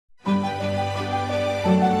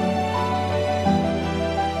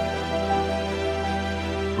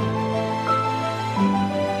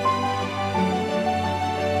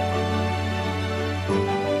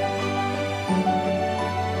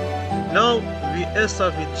we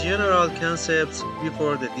start with general concepts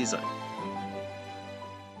before the design.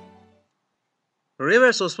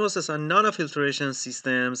 Reverse osmosis and nanofiltration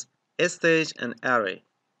systems, stage and array.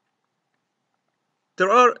 There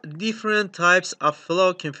are different types of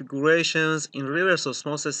flow configurations in reverse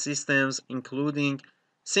osmosis systems, including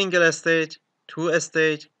single stage, two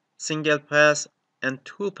stage, single pass, and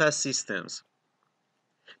two pass systems.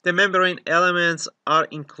 The membrane elements are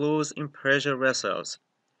enclosed in pressure vessels.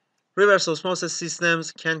 Reverse osmosis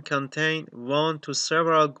systems can contain one to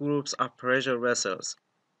several groups of pressure vessels.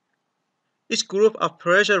 Each group of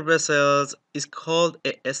pressure vessels is called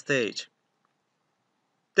a stage.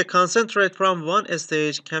 The concentrate from one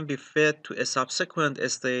stage can be fed to a subsequent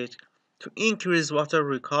stage to increase water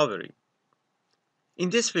recovery. In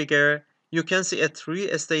this figure, you can see a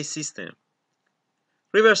three-stage system.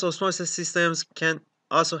 Reverse osmosis systems can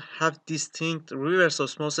also have distinct reverse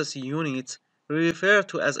osmosis units referred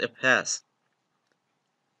to as a pass.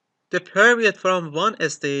 The permeate from one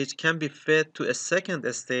stage can be fed to a second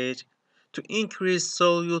stage to increase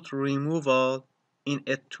solute removal in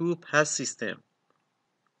a two-pass system.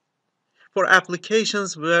 For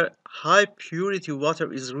applications where high purity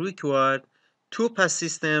water is required, two-pass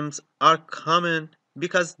systems are common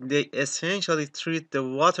because they essentially treat the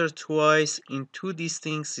water twice in two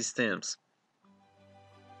distinct systems.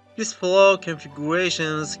 These flow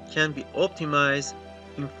configurations can be optimized,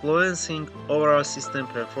 influencing overall system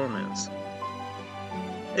performance.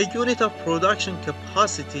 A unit of production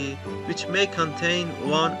capacity, which may contain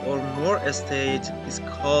one or more stages, is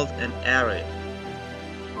called an array.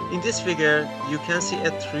 In this figure, you can see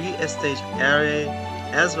a three-stage array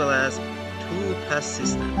as well as two-pass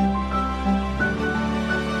system.